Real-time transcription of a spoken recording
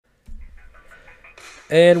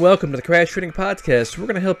And welcome to the Crash Training Podcast. We're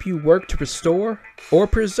going to help you work to restore or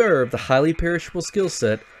preserve the highly perishable skill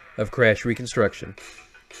set of crash reconstruction.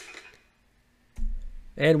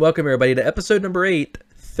 And welcome everybody to episode number 8,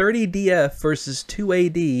 30DF versus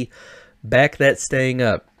 2AD, back that staying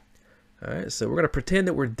up. Alright, so we're going to pretend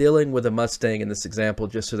that we're dealing with a Mustang in this example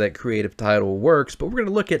just so that creative title works, but we're going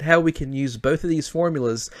to look at how we can use both of these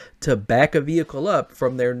formulas to back a vehicle up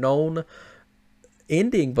from their known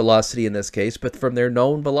ending velocity in this case, but from their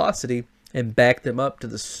known velocity, and back them up to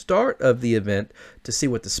the start of the event to see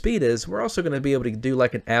what the speed is. We're also going to be able to do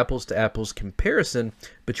like an apples to apples comparison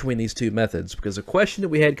between these two methods, because a question that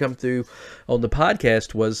we had come through on the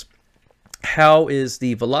podcast was, how is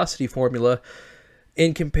the velocity formula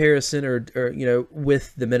in comparison or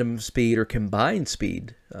with the minimum speed or combined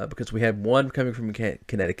speed, because we have one coming from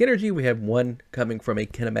kinetic energy, we have one coming from a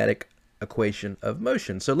kinematic equation of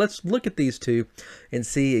motion. So let's look at these two and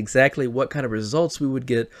see exactly what kind of results we would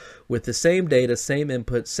get with the same data, same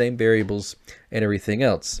inputs, same variables, and everything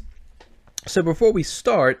else. So before we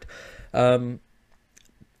start, the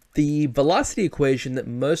velocity equation that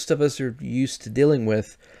most of us are used to dealing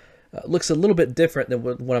with looks a little bit different than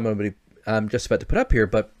what I'm just about to put up here,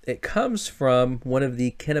 but it comes from one of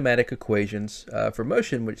the kinematic equations for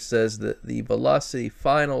motion, which says that the velocity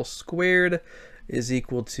final squared is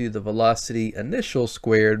equal to the velocity initial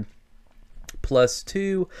squared plus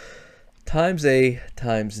 2 times a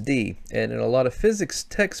times d. And in a lot of physics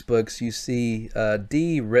textbooks, you see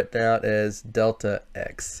d written out as delta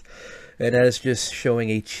x. And that is just showing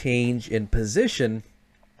a change in position.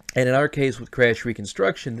 And in our case with crash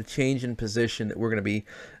reconstruction, the change in position that we're going to be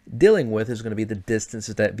dealing with is going to be the distance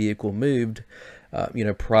that that vehicle moved,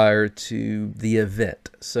 prior to the event.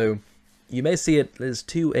 So you may see it as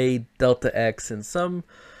 2a delta x in some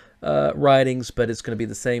writings, but it's going to be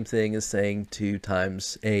the same thing as saying 2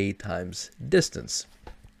 times a times distance.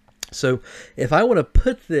 So if I want to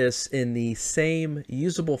put this in the same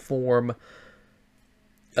usable form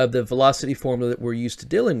of the velocity formula that we're used to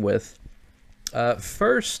dealing with,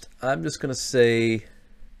 first I'm just going to say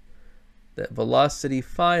that velocity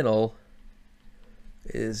final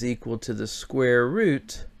is equal to the square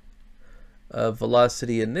root of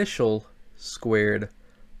velocity initial squared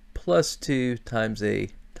plus 2 times a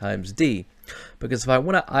times d. Because if I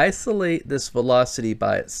want to isolate this velocity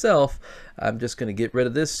by itself, I'm just going to get rid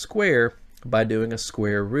of this square by doing a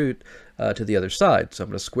square root to the other side. So I'm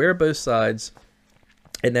going to square both sides,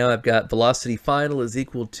 and now I've got velocity final is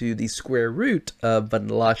equal to the square root of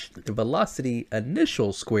velocity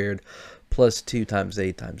initial squared plus 2 times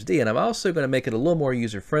a times d. And I'm also going to make it a little more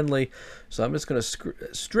user-friendly. So I'm just going to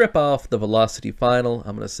strip off the velocity final.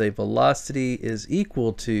 I'm going to say velocity is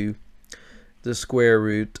equal to the square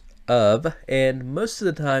root of, and most of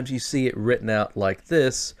the times you see it written out like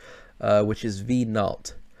this, which is v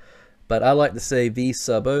naught. But I like to say v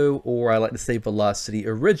sub o, or I like to say velocity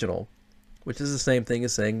original, which is the same thing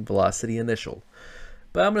as saying velocity initial.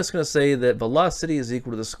 But I'm just going to say that velocity is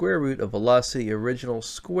equal to the square root of velocity original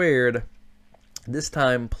squared, this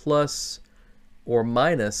time plus or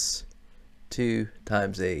minus 2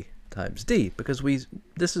 times a times d, because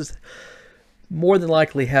this is more than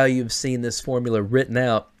likely how you've seen this formula written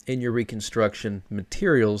out in your reconstruction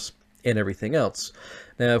materials and everything else.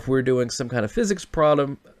 Now, if we're doing some kind of physics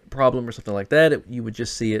problem or something like that, you would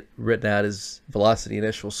just see it written out as velocity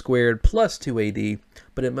initial squared plus 2ad,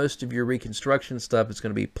 but in most of your reconstruction stuff, it's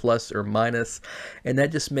going to be plus or minus, and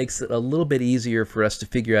that just makes it a little bit easier for us to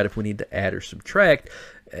figure out if we need to add or subtract,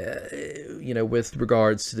 with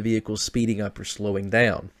regards to the vehicle speeding up or slowing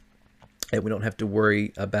down. And we don't have to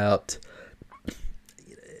worry about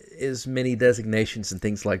as many designations and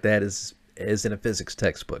things like that as in a physics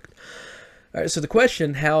textbook. All right, so the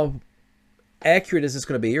question, how accurate is this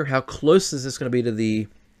going to be, or how close is this going to be to the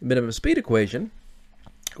minimum speed equation?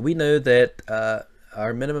 We know that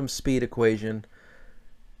our minimum speed equation,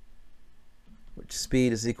 which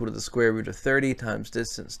speed is equal to the square root of 30 times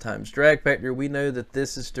distance times drag factor, we know that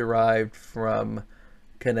this is derived from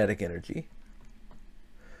kinetic energy.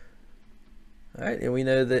 All right, and we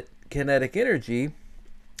know that kinetic energy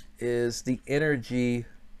is the energy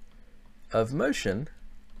of motion.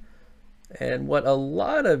 And what a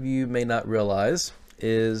lot of you may not realize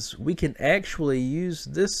is we can actually use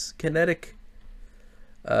this kinematic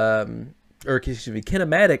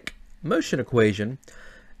motion equation,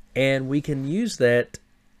 and we can use that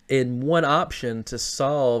in one option to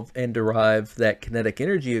solve and derive that kinetic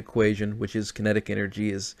energy equation, which is kinetic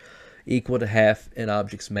energy is equal to half an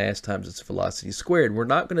object's mass times its velocity squared. We're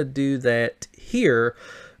not going to do that here,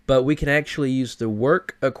 but we can actually use the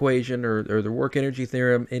work equation or the work energy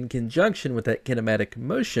theorem in conjunction with that kinematic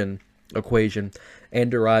motion equation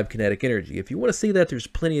and derive kinetic energy. If you want to see that, there's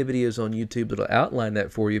plenty of videos on YouTube that'll outline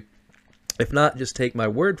that for you. If not, just take my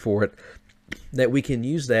word for it that we can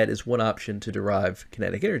use that as one option to derive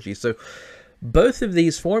kinetic energy. So both of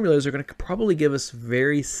these formulas are going to probably give us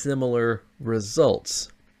very similar results.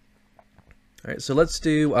 All right, so let's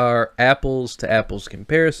do our apples to apples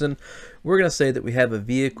comparison. We're going to say that we have a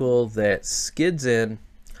vehicle that skids in,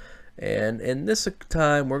 and in this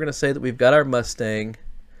time we're going to say that we've got our Mustang,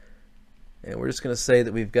 and we're just going to say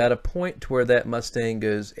that we've got a point to where that Mustang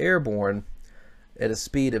goes airborne at a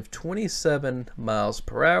speed of 27 miles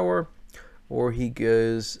per hour, or he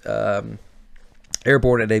goes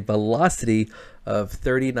airborne at a velocity of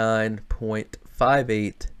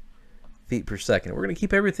 39.58 feet per second. We're going to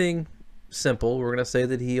keep everything simple. We're going to say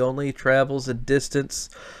that he only travels a distance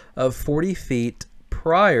of 40 feet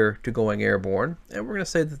prior to going airborne, and we're going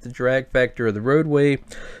to say that the drag factor of the roadway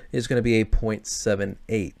is going to be a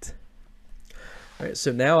 0.78. All right,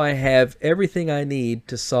 so now I have everything I need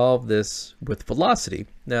to solve this with velocity.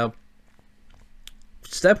 Now,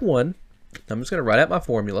 step one, I'm just going to write out my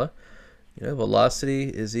formula. Velocity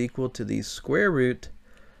is equal to the square root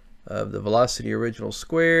of the velocity original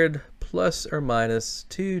squared plus or minus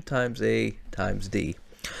 2 times a times d.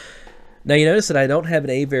 Now you notice that I don't have an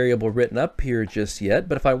a variable written up here just yet,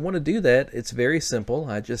 but if I want to do that, it's very simple.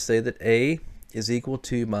 I just say that a is equal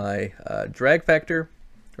to my drag factor,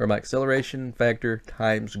 or my acceleration factor,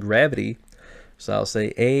 times gravity. So I'll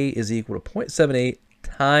say a is equal to 0.78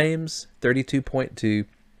 times 32.2,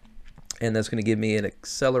 and that's going to give me an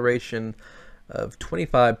acceleration of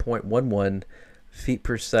 25.11 feet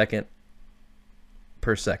per second,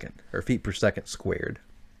 or feet per second squared.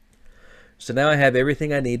 So now I have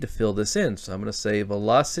everything I need to fill this in. So I'm going to say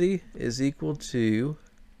velocity is equal to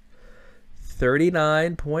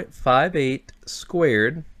 39.58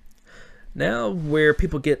 squared. Now, where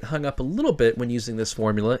people get hung up a little bit when using this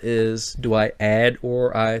formula is, do I add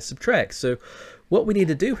or I subtract? So what we need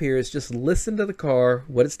to do here is just listen to the car,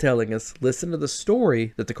 what it's telling us, listen to the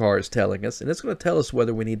story that the car is telling us, and it's going to tell us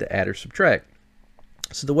whether we need to add or subtract.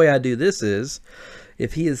 So the way I do this is,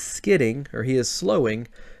 if he is skidding or he is slowing,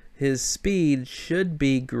 his speed should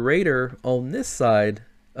be greater on this side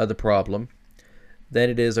of the problem than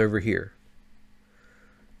it is over here.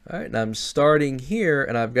 All right, and I'm starting here,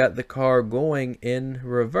 and I've got the car going in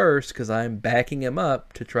reverse because I'm backing him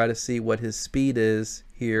up to try to see what his speed is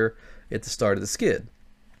here at the start of the skid.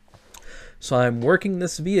 So I'm working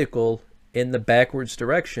this vehicle in the backwards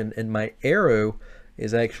direction, and my arrow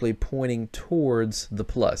is actually pointing towards the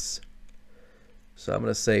plus. So I'm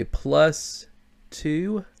going to say plus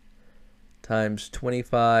 2 times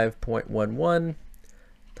 25.11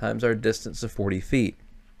 times our distance of 40 feet.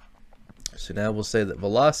 So now we'll say that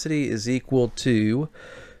velocity is equal to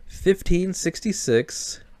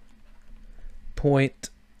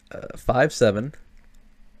 1566.57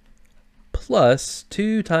 plus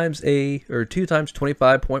 2 times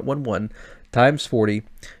 25.11 times 40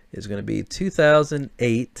 is going to be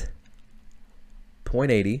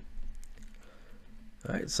 2008.80.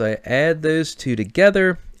 All right, so I add those two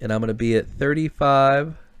together, and I'm going to be at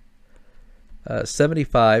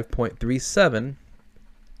 75.37.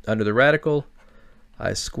 Under the radical,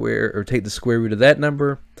 I take the square root of that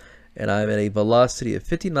number, and I'm at a velocity of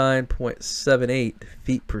 59.78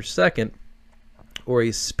 feet per second, or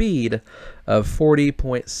a speed of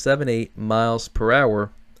 40.78 miles per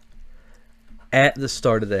hour at the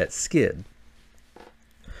start of that skid.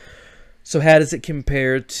 So how does it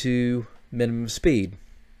compare to minimum speed?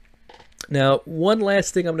 Now, one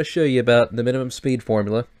last thing I'm going to show you about the minimum speed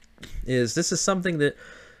formula is this is something that,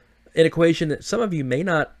 an equation that some of you may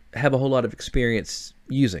not have a whole lot of experience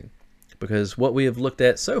using, because what we have looked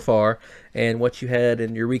at so far and what you had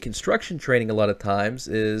in your reconstruction training a lot of times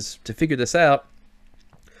is, to figure this out,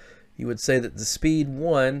 you would say that the speed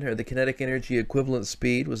 1, or the kinetic energy equivalent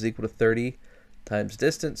speed, was equal to 30 times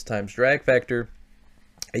distance times drag factor,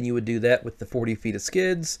 and you would do that with the 40 feet of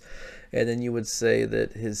skids, and then you would say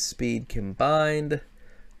that his speed combined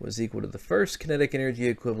was equal to the first kinetic energy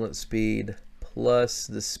equivalent speed plus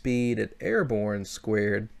the speed at airborne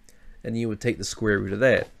squared, and you would take the square root of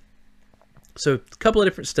that. So a couple of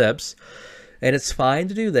different steps, and it's fine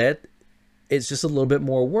to do that. It's just a little bit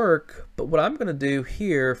more work, but what I'm going to do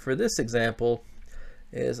here for this example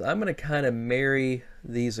is I'm going to kind of marry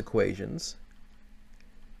these equations.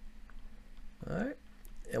 All right.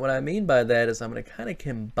 And what I mean by that is I'm going to kind of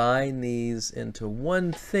combine these into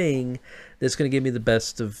one thing that's going to give me the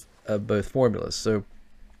best of both formulas. So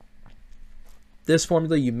this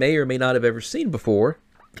formula you may or may not have ever seen before,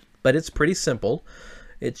 but it's pretty simple.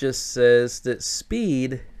 It just says that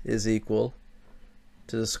speed is equal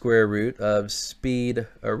to the square root of speed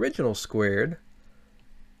original squared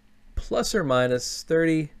plus or minus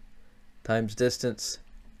 30 times distance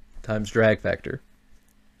times drag factor.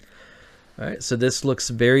 All right, so this looks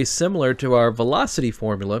very similar to our velocity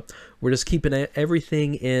formula. We're just keeping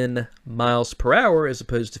everything in miles per hour as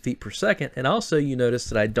opposed to feet per second. And also you notice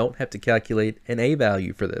that I don't have to calculate an A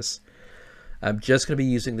value for this. I'm just going to be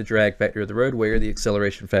using the drag factor of the roadway or the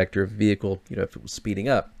acceleration factor of the vehicle, if it was speeding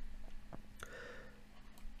up.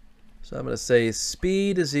 So I'm going to say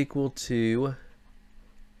speed is equal to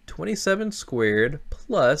 27 squared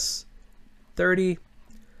plus 30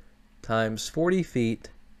 times 40 feet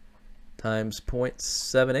times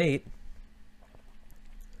 0.78.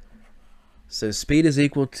 So speed is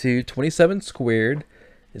equal to 27 squared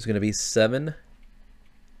is going to be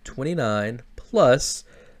 729 plus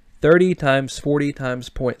 30 times 40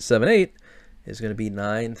 times 0.78 is going to be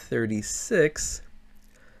 936.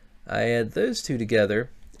 I add those two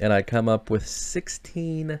together and I come up with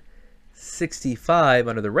 1665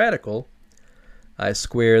 under the radical. I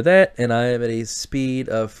square that and I am at a speed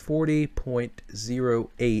of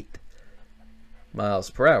 40.08 miles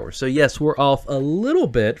per hour. So yes, we're off a little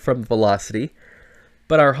bit from velocity,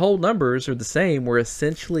 but our whole numbers are the same. We're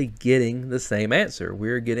essentially getting the same answer.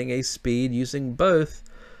 We're getting a speed using both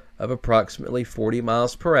of approximately 40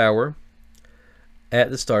 miles per hour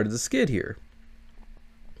at the start of the skid here.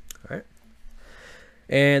 All right.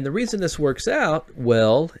 And the reason this works out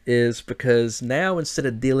well is because now instead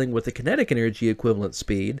of dealing with the kinetic energy equivalent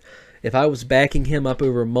speed, if I was backing him up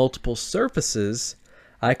over multiple surfaces,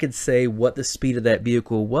 I could say what the speed of that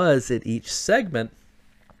vehicle was at each segment,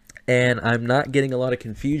 and I'm not getting a lot of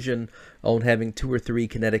confusion on having 2 or 3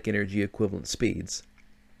 kinetic energy equivalent speeds.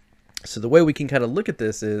 So the way we can kind of look at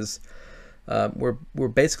this is we're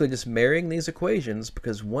basically just marrying these equations,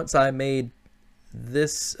 because once I made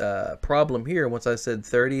this problem here, once I said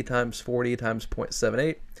 30 times 40 times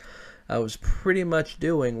 0.78, I was pretty much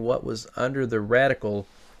doing what was under the radical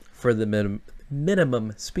for the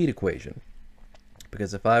minimum speed equation.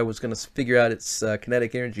 Because if I was going to figure out its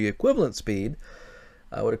kinetic energy equivalent speed,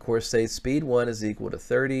 I would of course say speed 1 is equal to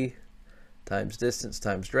 30 times distance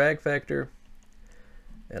times drag factor.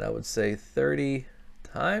 And I would say 30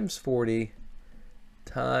 times 40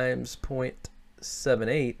 times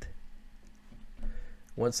 0.78.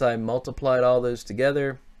 Once I multiplied all those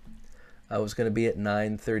together, I was going to be at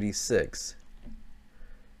 936.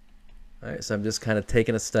 All right, so I'm just kind of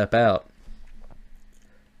taking a step out.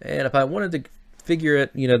 And if I wanted to figure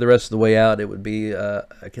it, the rest of the way out, it would be a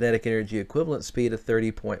kinetic energy equivalent speed of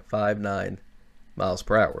 30.59 miles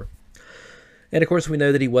per hour. And of course, we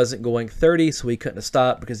know that he wasn't going 30, so he couldn't have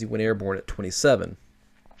stopped because he went airborne at 27.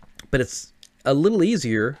 But it's a little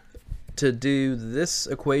easier to do this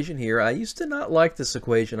equation here. I used to not like this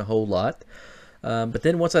equation a whole lot, but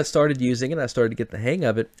then once I started using it, I started to get the hang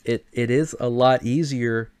of it. It is a lot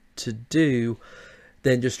easier to do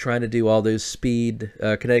than just trying to do all those speed,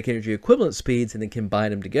 kinetic energy equivalent speeds and then combine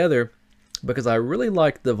them together, because I really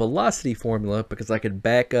like the velocity formula because I could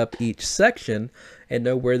back up each section and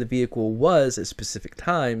know where the vehicle was at specific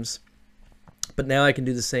times. But now I can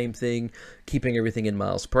do the same thing, keeping everything in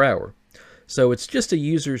miles per hour. So it's just a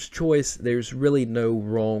user's choice. There's really no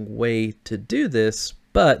wrong way to do this,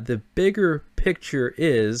 but the bigger picture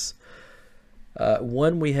is,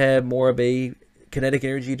 one, we have more of a kinetic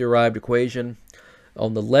energy derived equation.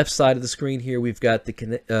 On the left side of the screen here, we've got the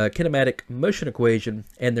kinematic motion equation,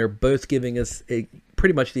 and they're both giving us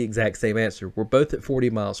pretty much the exact same answer. We're both at 40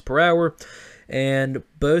 miles per hour, and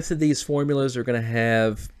both of these formulas are going to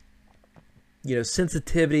have,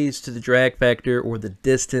 sensitivities to the drag factor or the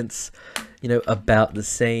distance, about the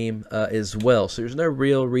same as well. So there's no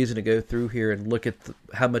real reason to go through here and look at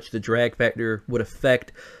how much the drag factor would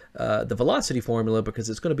affect the velocity formula, because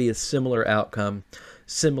it's going to be a similar outcome,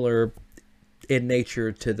 similar in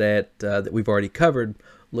nature to that that we've already covered,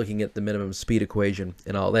 looking at the minimum speed equation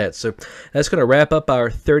and all that. So that's going to wrap up our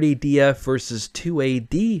 30DF versus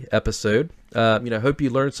 2AD episode. Hope you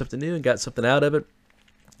learned something new and got something out of it.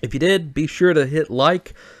 If you did, be sure to hit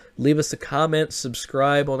like, leave us a comment,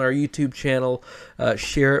 subscribe on our YouTube channel,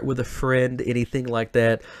 share it with a friend. Anything like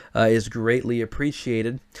that is greatly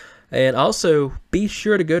appreciated. And also be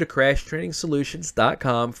sure to go to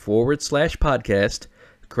crashtrainingsolutions.com/podcast,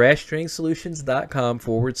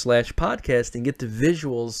 crashtrainingsolutions.com/podcast, and get the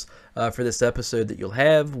visuals for this episode that you'll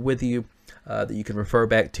have with you, that you can refer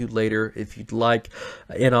back to later if you'd like,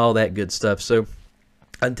 and all that good stuff. So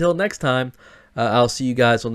until next time, I'll see you guys on